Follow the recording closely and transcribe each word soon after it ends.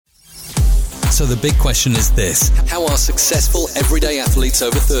So the big question is this: how are successful everyday athletes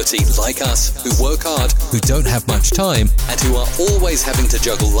over 30, like us, who work hard, who don't have much time, and who are always having to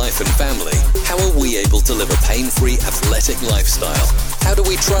juggle life and family, how are we able to live a pain-free athletic lifestyle? How do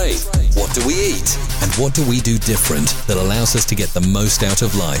we train? What do we eat? And what do we do different that allows us to get the most out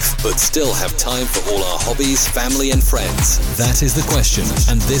of life, but still have time for all our hobbies, family and friends? That is the question,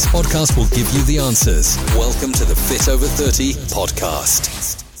 and this podcast will give you the answers. Welcome to the Fit Over 30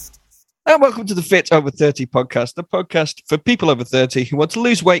 podcast. And welcome to the Fit Over 30 podcast, the podcast for people over 30 who want to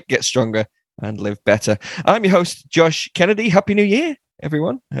lose weight, get stronger, and live better. I'm your host, Josh Kennedy. Happy New Year,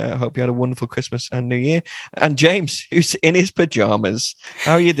 everyone. I hope you had a wonderful Christmas and New Year. And James, who's in his pajamas.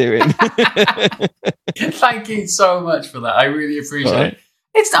 How are you doing? Thank you so much for that. I really appreciate it.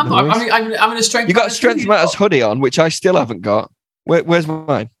 It's not. I'm in a strength. You got a Strength Matters hoodie on, which I still haven't got. Where's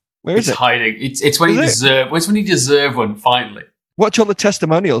mine? Where is it? It's hiding. It's when you deserve. It's when you deserve one. Finally. Watch all the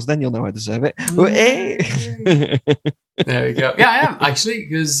testimonials, then you'll know I deserve it. There we go. Yeah, I am, actually,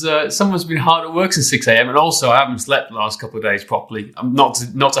 because someone's been hard at work since 6 a.m. and also I haven't slept the last couple of days properly. I'm not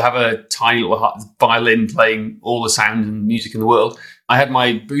to have a tiny little violin playing all the sound and music in the world. I had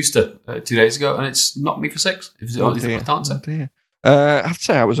my booster 2 days ago and it's knocked me for 6. If it's the only answer. I have to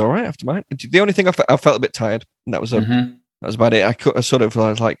say I was all right after mine. The only thing I felt a bit tired, and that was about it. I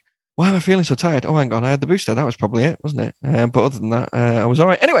was like, why am I feeling so tired? Oh, hang on, I had the booster. That was probably it, wasn't it? But other than that, I was all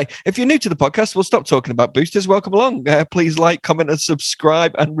right. Anyway, if you're new to the podcast, we'll stop talking about boosters. Welcome along. Please like, comment, and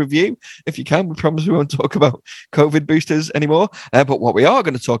subscribe and review if you can. We promise we won't talk about COVID boosters anymore. But what we are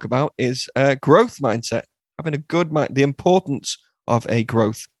going to talk about is growth mindset, having a good mind, the importance of a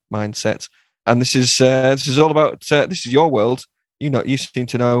growth mindset. And this is all about. This is your world. You seem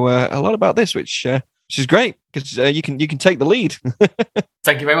to know a lot about this, which is great because you can take the lead.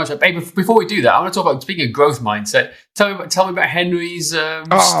 Thank you very much. Hey, before we do that, I want to talk about, speaking of growth mindset, tell me about Henry's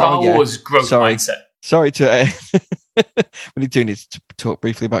Star Wars growth mindset. Sorry to when he do need to talk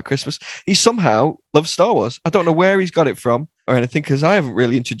briefly about Christmas. He somehow loves Star Wars. I don't know where he's got it from or anything because I haven't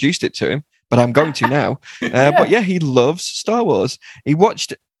really introduced it to him, but I'm going to now. But yeah, he loves Star Wars. He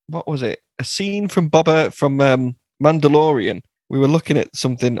watched, what was it? A scene from Boba from Mandalorian. We were looking at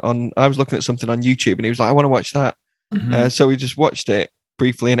something I was looking at something on YouTube and he was like, I want to watch that. So we just watched it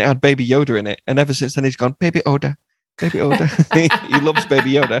briefly and it had Baby Yoda in it. And ever since then he's gone, Baby Yoda. He loves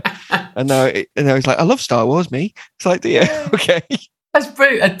Baby Yoda. And now he's like, I love Star Wars, me. It's like, yeah, okay. That's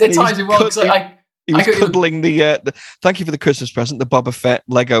brilliant. It ties in well. He was cuddling the thank you for the Christmas present, the Boba Fett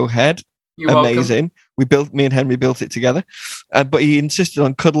Lego head. You're amazing. Welcome. Me and Henry built it together, but he insisted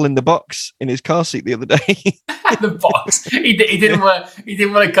on cuddling the box in his car seat the other day. The box. He didn't want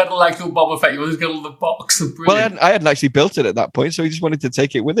to cuddle like little Boba Fett. He wanted to cuddle the box. Well, I hadn't actually built it at that point, so he just wanted to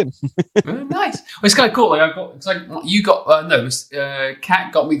take it with him. Nice. Well, it's kind of cool.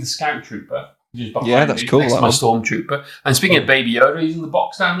 Kat got me the Scout Trooper. Yeah, that's cool. Next to my Stormtrooper. And speaking of Baby Yoda, he's in the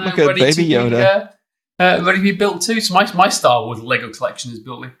box down there. Look at Baby Yoda. Ready to be built too. So my Star Wars Lego collection is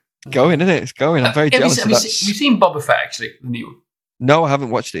building. Going, isn't it? It's going. I'm very jealous of that. Have you seen Boba Fett, actually, the new one? No, I haven't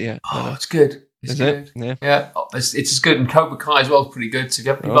watched it yet. Oh, it's good. Is it? Yeah. It's as good. And Cobra Kai as well is pretty good. So if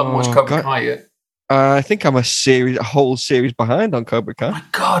you haven't watched Cobra Kai yet. I think I'm a whole series behind on Cobra Kai. Oh my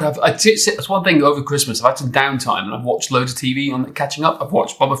God, that's one thing over Christmas. I've had some downtime and I've watched loads of TV on catching up. I've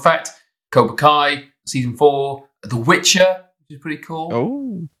watched Boba Fett, Cobra Kai, Season 4, The Witcher, which is pretty cool.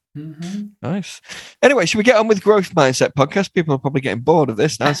 Oh. Nice. Anyway, should we get on with Growth Mindset podcast? People are probably getting bored of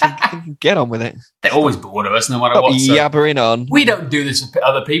this now, so we can get on with it. They're always bored of us, no matter what. Yabbering on. We don't do this for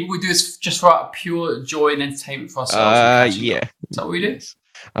other people. We do this just for our pure joy and entertainment for ourselves. Yeah. That's what we do.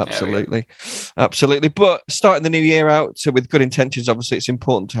 Absolutely. But starting the new year out with good intentions, obviously, it's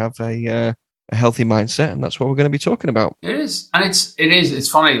important to have a healthy mindset, and that's what we're going to be talking about. It is, and it's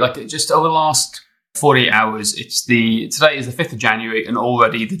funny. Like just over the last 48 hours, today is the 5th of January and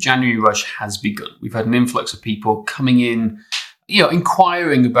already the January rush has begun. We've had an influx of people coming in,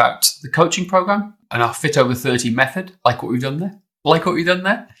 inquiring about the coaching program and our Fit Over 30 method. Like what we've done there.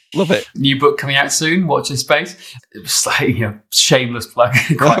 Love it. New book coming out soon. Watch this space. It was like, shameless plug.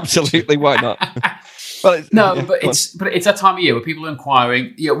 Absolutely. Why not? Well, it's that time of year where people are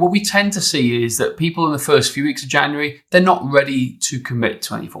inquiring. What we tend to see is that people in the first few weeks of January, they're not ready to commit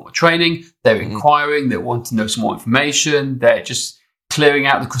to any form of training. They're inquiring. They want to know some more information. They're just clearing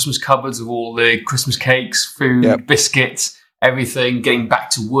out the Christmas cupboards of all the Christmas cakes, food, biscuits, everything, getting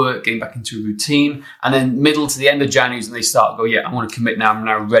back to work, getting back into a routine. And then middle to the end of January is when they start to go, I want to commit now. I'm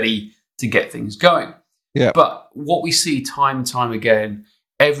now ready to get things going. Yeah. But what we see time and time again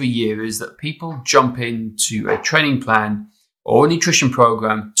every year is that people jump into a training plan or a nutrition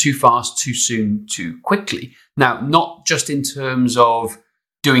program too fast, too soon, too quickly. Now, not just in terms of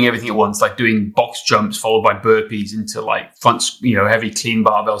doing everything at once, like doing box jumps followed by burpees into like front, heavy clean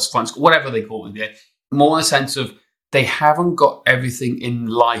barbells, whatever they call it. Yeah. More in the sense of they haven't got everything in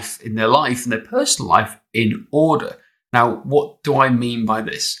their personal life in order. Now, what do I mean by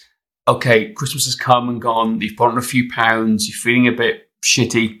this? Okay, Christmas has come and gone. You've put on a few pounds. You're feeling a bit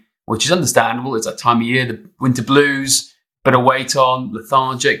shitty, which is understandable. It's that time of year, the winter blues, bit of weight on,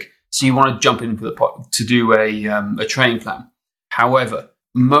 lethargic. So you want to jump in to do a training plan. However,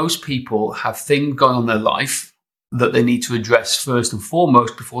 most people have things going on in their life that they need to address first and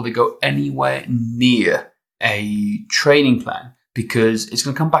foremost before they go anywhere near a training plan, because it's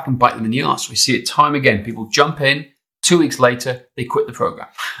going to come back and bite them in the arse. We see it time again. People jump in, 2 weeks later, they quit the program.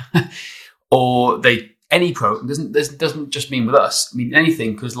 Or any program doesn't just mean with us. I mean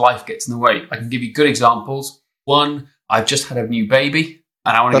anything, because life gets in the way. I can give you good examples. One, I've just had a new baby.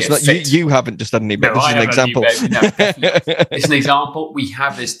 And I want to get fit. You haven't just had any baby. No, this is an example. It's an example. We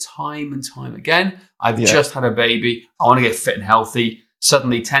have this time and time again. I've just had a baby. I want to get fit and healthy.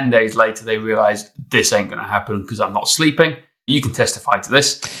 Suddenly, 10 days later, they realize this ain't going to happen because I'm not sleeping. You can testify to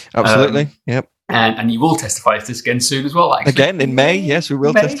this. Absolutely. Yep. And you will testify to this again soon as well. Actually. Again in May. Yes, we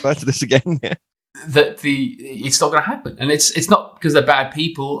will testify to this again. Yeah. That it's not going to happen, and it's not because they're bad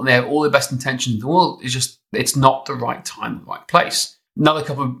people and they have all the best intentions in the world. It's just it's not the right time, the right place. Another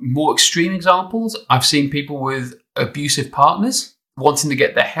couple of more extreme examples. I've seen people with abusive partners wanting to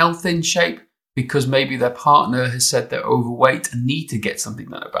get their health in shape because maybe their partner has said they're overweight and need to get something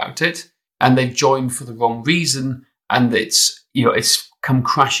done about it, and they've joined for the wrong reason, and it's come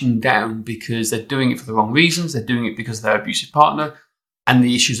crashing down because they're doing it for the wrong reasons. They're doing it because of their abusive partner and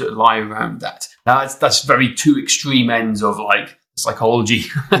the issues that lie around that. Now that's very two extreme ends of like psychology.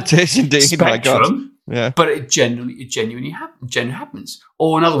 It is indeed. Spectrum. My God. Yeah. But it genuinely happens.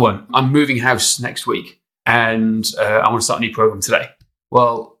 Or another one, I'm moving house next week and I want to start a new program today.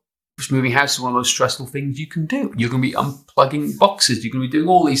 Well, just moving house is one of those stressful things you can do. You're going to be unplugging boxes. You're going to be doing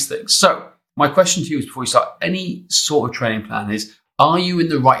all these things. So my question to you is, before you start any sort of training plan, is, are you in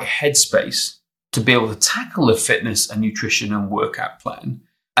the right headspace to be able to tackle a fitness and nutrition and workout plan?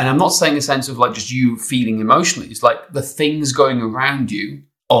 And I'm not saying in the sense of like just you feeling emotionally. It's like the things going around you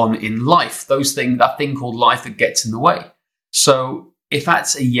on in life, that thing called life that gets in the way. So if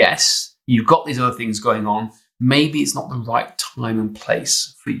that's a yes, you've got these other things going on, maybe it's not the right time and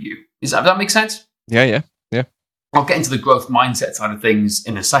place for you. Does that make sense? Yeah. I'll get into the growth mindset side of things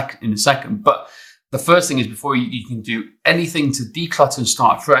in a second. But the first thing is, before you can do anything to declutter and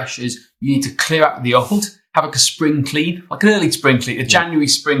start fresh, is you need to clear out the old, have like a spring clean, like an early spring clean, a January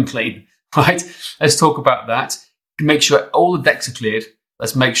spring clean, right? Let's talk about that. Make sure all the decks are cleared.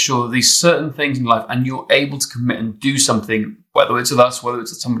 Let's make sure these certain things in life, and you're able to commit and do something, whether it's with us, whether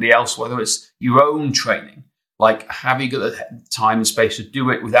it's with somebody else, whether it's your own training. Like, have you got the time and space to do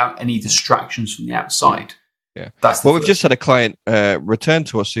it without any distractions from the outside? Yeah. We've just had a client return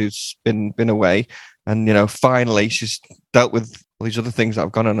to us who's been away, and finally she's dealt with all these other things that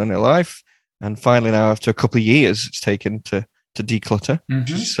have gone on in her life, and finally now, after a couple of years, it's taken to declutter.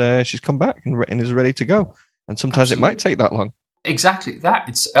 Mm-hmm. She's come back and is ready to go. And sometimes It might take that long. Exactly that.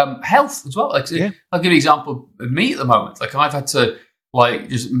 It's health as well. Like, I'll give you an example of me at the moment. Like, I've had to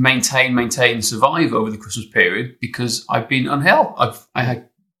just maintain, survive over the Christmas period because I've been unwell. I had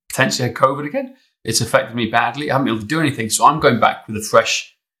potentially had COVID again. It's affected me badly. I haven't been able to do anything, so I'm going back with a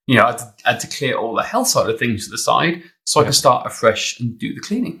fresh. I had to clear all the health side of things to the side so I can start afresh and do the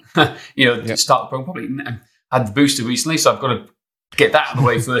cleaning. Start the program properly. I had the booster recently, so I've got to get that out of the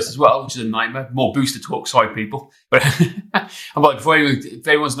way first as well, which is a nightmare. More booster talk, sorry people. But I'm like, if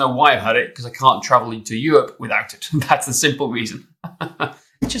anyone knows why I've had it, because I can't travel into Europe without it. That's the simple reason.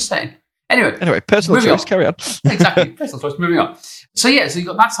 Just saying. Anyway, personal choice. Carry on. Exactly, personal choice. Moving on. So you've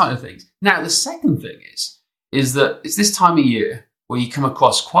got that side of things. Now, the second thing is that it's this time of year where you come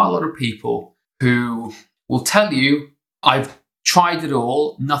across quite a lot of people who will tell you, I've tried it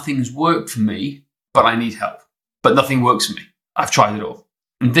all, nothing's worked for me, but I need help. But nothing works for me. I've tried it all.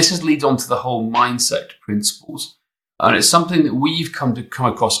 And this leads on to the whole mindset principles. And it's something that we've come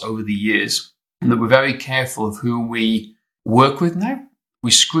across over the years, and that we're very careful of who we work with now.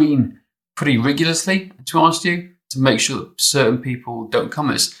 We screen pretty rigorously, to be honest with you, to make sure that certain people don't come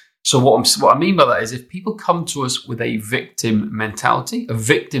at us. So what I mean by that is, if people come to us with a victim mentality, a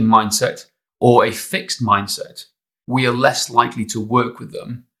victim mindset, or a fixed mindset, we are less likely to work with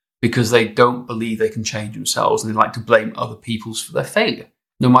them because they don't believe they can change themselves and they like to blame other people for their failure.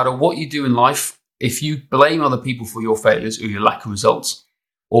 No matter what you do in life, if you blame other people for your failures or your lack of results,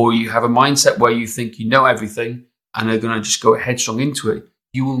 or you have a mindset where you think you know everything and are going to just go headstrong into it,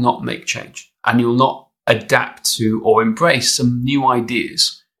 you will not make change, and you will not adapt to or embrace some new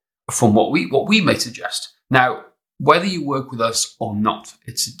ideas from what we may suggest. Now, whether you work with us or not,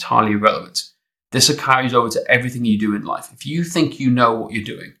 it's entirely irrelevant. This carries over to everything you do in life. If you think you know what you're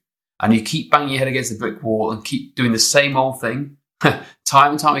doing and you keep banging your head against the brick wall and keep doing the same old thing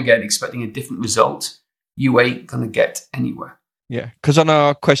time and time again, expecting a different result, you ain't going to get anywhere. Yeah, because on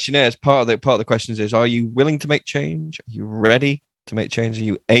our questionnaires, part of the questions is, are you willing to make change? Are you ready to make change? Are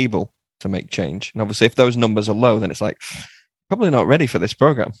you able to make change? And obviously, if those numbers are low, then it's like, probably not ready for this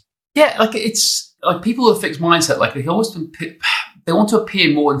program. Yeah, like it's like people with a fixed mindset, like they want to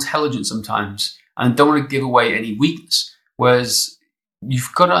appear more intelligent sometimes and don't want to give away any weakness. Whereas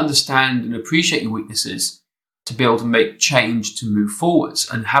you've got to understand and appreciate your weaknesses to be able to make change, to move forwards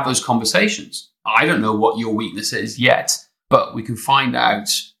and have those conversations. I don't know what your weakness is yet, but we can find out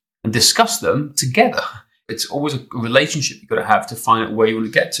and discuss them together. It's always a relationship you've got to have to find out where you want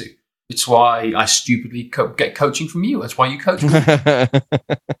to get to. It's why I stupidly get coaching from you. That's why you coach me.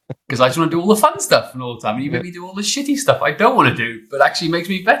 Because I just want to do all the fun stuff and all the time. And you make me do all the shitty stuff I don't want to do, but actually makes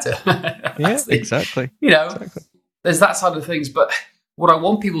me better. Exactly. There's that side of things. But what I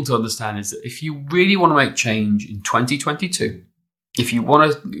want people to understand is that if you really want to make change in 2022, if you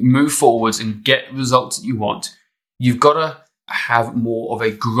want to move forwards and get results that you want, you've got to have more of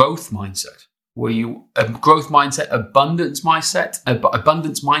a growth mindset. A growth mindset, abundance mindset,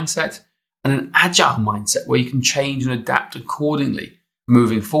 and an agile mindset where you can change and adapt accordingly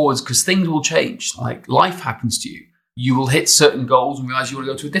moving forwards, because things will change. Like life happens to you. You will hit certain goals and realize you want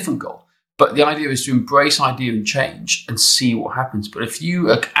to go to a different goal. But the idea is to embrace idea and change and see what happens. But if you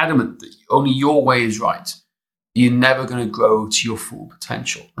are adamant that only your way is right, you're never going to grow to your full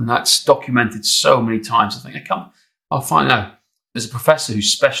potential. And that's documented so many times. I think I'll find out. There's a professor who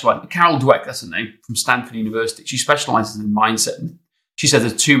specializes, Carol Dweck, that's her name, from Stanford University. She specializes in mindset. And she says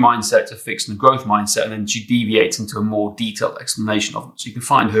there's two mindsets, a fixed and a growth mindset, and then she deviates into a more detailed explanation of them. So you can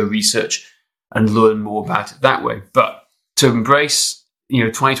find her research and learn more about it that way. But to embrace,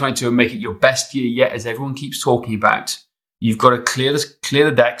 2022 and make it your best year yet, as everyone keeps talking about, you've got to clear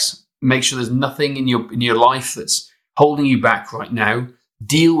the decks, make sure there's nothing in your life that's holding you back right now.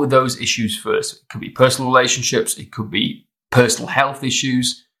 Deal with those issues first. It could be personal relationships, it could be personal health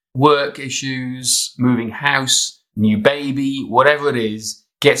issues, work issues, moving house, new baby, whatever it is,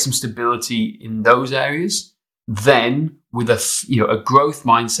 get some stability in those areas. Then with a growth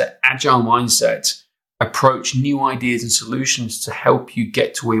mindset, agile mindset, approach new ideas and solutions to help you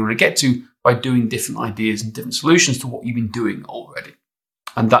get to where you want to get to by doing different ideas and different solutions to what you've been doing already.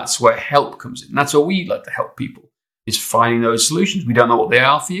 And that's where help comes in. And that's where we like to help people, is finding those solutions. We don't know what they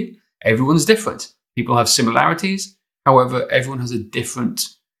are for you. Everyone's different. People have similarities. However, everyone has a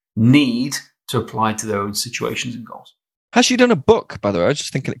different need to apply to their own situations and goals. Has she done a book, by the way? I was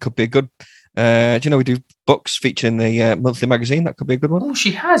just thinking it could be a good... we do books featuring the monthly magazine. That could be a good one. Oh, she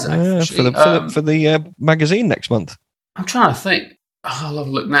has, actually. For the magazine next month. I'm trying to think. I'll have a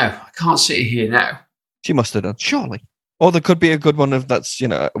look now. I can't see it here now. She must have done, surely. Or there could be a good one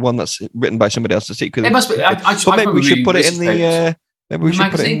one that's written by somebody else. It must be. Maybe we should put it in the... Maybe we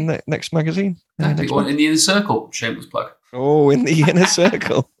should put it in the next magazine. In the Inner Circle. Shameless plug. Oh, in the Inner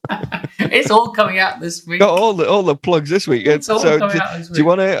Circle. It's all coming out this week. Got all the plugs this week. It's all coming out this week. Do you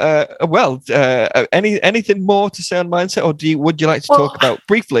want to? Anything more to say on mindset, or would you like to talk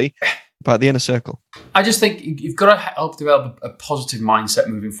briefly about the Inner Circle? I just think you've got to help develop a positive mindset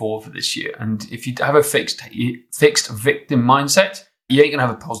moving forward for this year. And if you have a fixed victim mindset, you ain't gonna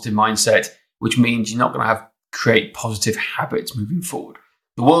have a positive mindset, which means you're not gonna create positive habits moving forward.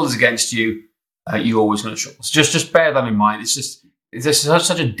 The world is against you. You're always going to struggle. So just bear that in mind. It's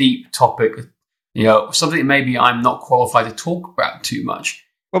such a deep topic. Something that maybe I'm not qualified to talk about too much.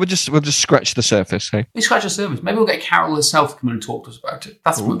 Well, we'll just scratch the surface. Hey, we scratch the surface. Maybe we'll get Carol herself to come in and talk to us about it.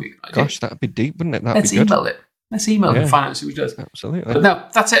 That's what would be a good idea. Gosh, that'd be deep, wouldn't it? Let's email it. Let's email and find out see what she does. Absolutely. But no,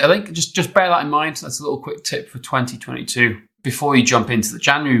 that's it. I think just bear that in mind. That's a little quick tip for 2022 before you jump into the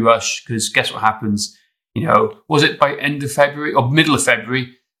January rush. Because guess what happens? Was it by end of February or middle of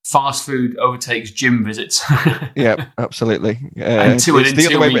February? Fast food overtakes gym visits. Yeah, absolutely. It's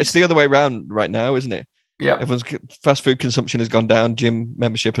the other way around right now, isn't it? Yeah. Everyone's fast food consumption has gone down, gym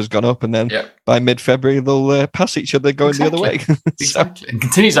membership has gone up, and then by mid-February they'll pass each other going the other way. Exactly, and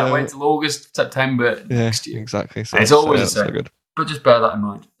continues that way until August, September next year. Exactly. So it's always the same. So good. But just bear that in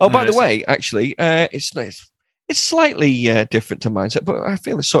mind. Oh, by the way, actually, it's slightly different to mindset, but I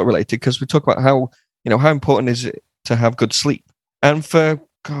feel it's sort of related because we talk about how important is it to have good sleep, and for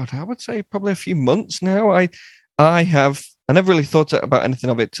I would say probably a few months now, I never really thought about anything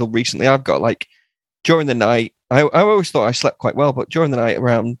of it till recently. I've got during the night, I always thought I slept quite well, but during the night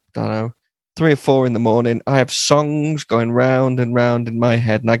around, I don't know, 3 or 4 in the morning. I have songs going round and round in my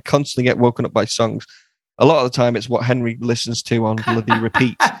head, and I constantly get woken up by songs. A lot of the time, it's what Henry listens to on bloody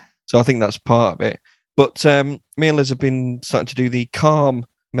repeat. So I think that's part of it. But me and Liz have been starting to do the Calm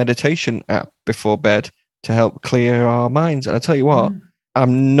meditation app before bed to help clear our minds. And I tell you what,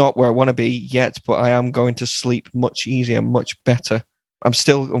 I'm not where I want to be yet, but I am going to sleep much easier, much better. I'm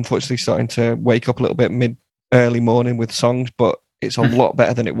still, unfortunately, starting to wake up a little bit early morning with songs, but it's a lot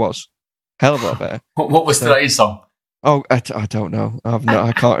better than it was. Hell of a lot better. What was today's song? Oh, I don't know.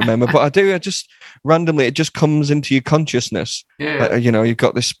 I can't remember, but I do. I just randomly, it just comes into your consciousness. Yeah. You've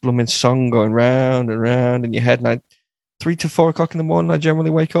got this blooming song going round and round in your head, and 3 to 4 o'clock in the morning, I generally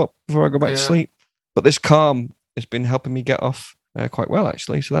wake up before I go back to sleep. But this Calm has been helping me get off quite well,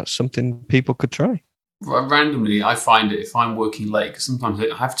 actually. So that's something people could try. Randomly, I find it if I'm working late, because sometimes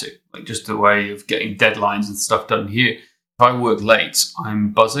I have to, like just a way of getting deadlines and stuff done here. If I work late,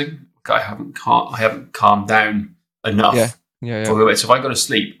 I'm buzzing. I haven't calmed down enough. Yeah. So if I go to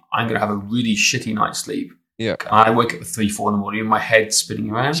sleep, I'm going to have a really shitty night's sleep. Yeah. And I wake up at 3, 4 in the morning and my head's spinning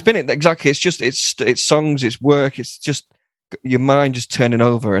around. Exactly. It's songs, it's work, it's just your mind just turning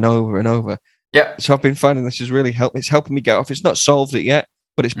over and over and over. Yeah. So I've been finding this is really it's helping me get off. It's not solved it yet,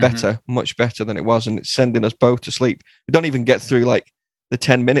 but it's better, much better than it was. And it's sending us both to sleep. We don't even get through like the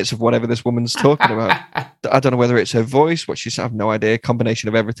 10 minutes of whatever this woman's talking about. I don't know whether it's her voice, what she's, I have no idea, combination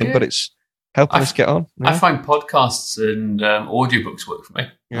of everything, but it's helping us get on. I find podcasts and audiobooks work for me.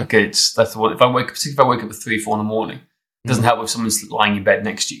 Yeah. That's the one. Particularly if I wake up at 3, 4 in the morning, it doesn't help if someone's lying in bed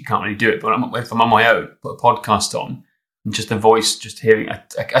next to you. You can't really do it. But if I'm on my own, put a podcast on, and just the voice, just hearing.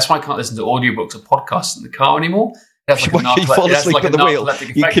 That's why I can't listen to audiobooks or podcasts in the car anymore. You fall asleep at the wheel.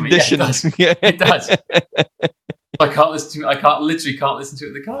 You're conditioned. It does. I literally can't listen to it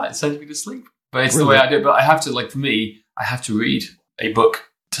in the car. It sends me to sleep. But it's the way I do it. But I have to, for me, I have to read a book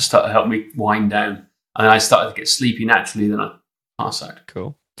to start to help me wind down. And I started to get sleepy naturally, then I pass out.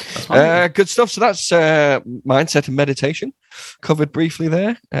 Cool. Good stuff. So that's mindset and meditation covered briefly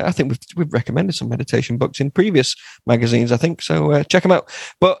there. I think we've recommended some meditation books in previous magazines, I think. So check them out.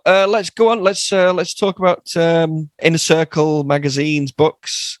 But let's go on. Let's talk about Inner Circle magazines,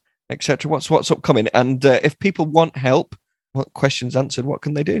 books, etc. What's upcoming? And if people want help, want questions answered, what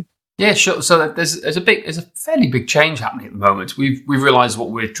can they do? Yeah, sure. So there's a fairly big change happening at the moment. We've realised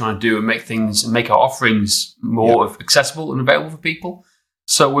what we're trying to do and make our offerings more accessible and available for people.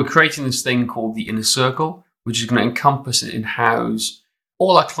 So we're creating this thing called the Inner Circle, which is going to encompass and in-house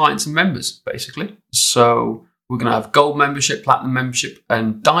all our clients and members, basically. So we're going to have gold membership, platinum membership,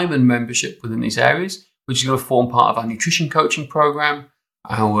 and diamond membership within these areas, which is going to form part of our nutrition coaching program,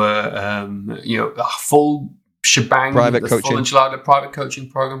 our full shebang, private coaching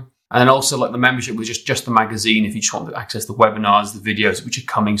program. And then also the membership was just the magazine if you just want to access the webinars, the videos, which are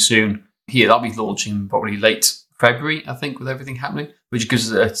coming soon. Here, that'll be launching probably late February, I think, with everything happening, which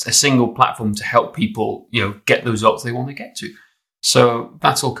gives us a single platform to help people, get the results they want to get to. So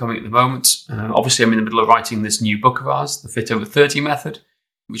that's all coming at the moment. Obviously, I'm in the middle of writing this new book of ours, The Fit Over 30 Method,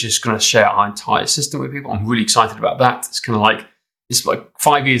 which is going to share our entire system with people. I'm really excited about that. It's like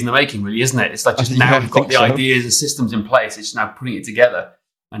 5 years in the making, really, isn't it? It's like just now we've got the ideas and systems in place. It's now putting it together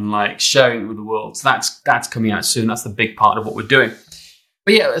and sharing it with the world. So that's coming out soon. That's the big part of what we're doing.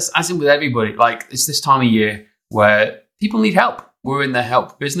 But yeah, as in with everybody, it's this time of year where people need help. We're in the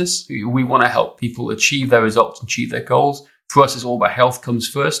help business. We want to help people achieve their results and achieve their goals. For us, it's all about health comes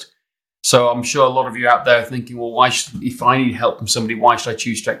first. So I'm sure a lot of you out there are thinking, well, if I need help from somebody, why should I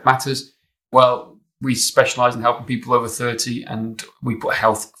choose Strength Matters? Well, we specialize in helping people over 30 and we put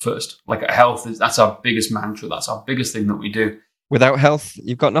health first. That's our biggest mantra. That's our biggest thing that we do. Without health,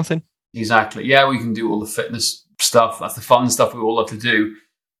 you've got nothing. Exactly. Yeah, we can do all the fitness stuff. That's the fun stuff we all love to do.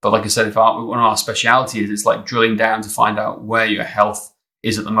 But like I said, one of our specialities is drilling down to find out where your health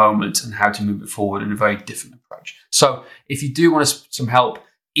is at the moment and how to move it forward in a very different approach. So if you do want some help,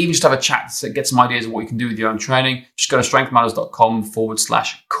 even just have a chat to get some ideas of what you can do with your own training, just go to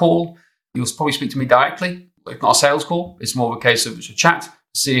strengthmatters.com/call. You'll probably speak to me directly. It's not a sales call. It's more of a case of just a chat to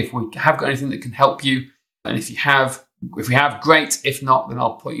see if we have got anything that can help you. And if we have, great. If not, then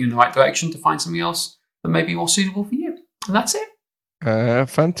I'll put you in the right direction to find something else that may be more suitable for you. And that's it.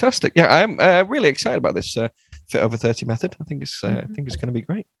 Fantastic. Yeah, I'm really excited about this Fit Over 30 method. I think it's going to be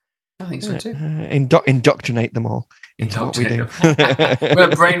great. I think so too. Indoctrinate them all into what we do. We're going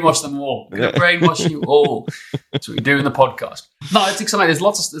to brainwash them all. We're going to brainwash you all. That's what we do in the podcast. No, it's exciting. There's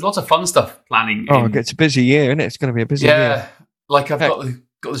lots of fun stuff planning. It's a busy year, isn't it? It's going to be a busy year. Yeah, I've got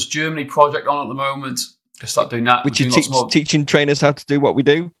this Germany project on at the moment. To start doing that. Which is teaching trainers how to do what we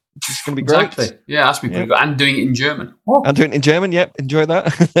do. which is going to be great. Exactly. Yeah, that's going to be pretty good. And doing it in German. Whoa. And doing it in German, yep. Enjoy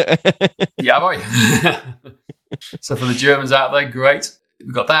that. Yeah, boy. So for the Germans out there, great.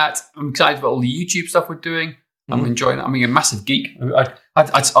 We've got that. I'm excited about all the YouTube stuff we're doing. I'm enjoying it. I'm being a massive geek. I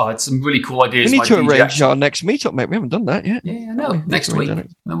had some really cool ideas. We need to arrange our next meetup, mate. We haven't done that yet. Yeah, I know. Next week.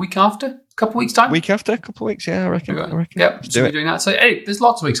 The week after? A couple of weeks' time? Week after? A couple of weeks, yeah, I reckon. Yep, so we're doing that. So, hey, there's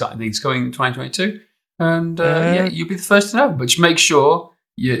lots of exciting things going in 2022. And, you'll be the first to know. But just make sure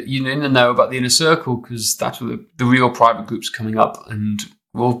you're in the know about the Inner Circle, because that's where the real private group's coming up. And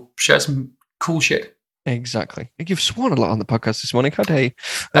we'll share some cool shit. Exactly. You've sworn a lot on the podcast this morning. How dare you?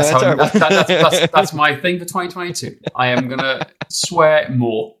 That's my thing for 2022. I am going to swear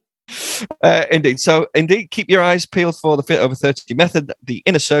more. Indeed. So, keep your eyes peeled for the Fit Over 30 method, the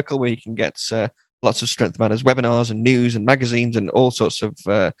Inner Circle, where you can get lots of Strength Matters webinars and news and magazines and all sorts of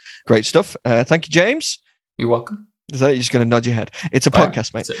great stuff. Thank you, James. You're welcome. Is that you're just going to nod your head? It's a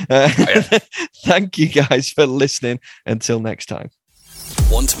podcast, mate. Thank you guys for listening. Until next time.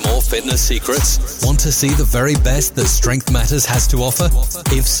 Want more fitness secrets? Want to see the very best that Strength Matters has to offer?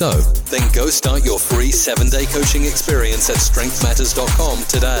 If so, then go start your free 7-day coaching experience at strengthmatters.com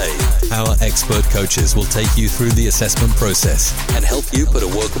today. Our expert coaches will take you through the assessment process and help you put a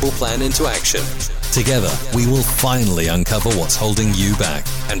workable plan into action. Together, we will finally uncover what's holding you back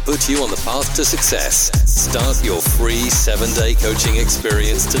and put you on the path to success. Start your free 7-day coaching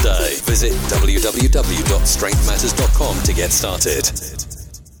experience today. Visit www.strengthmatters.com to get started.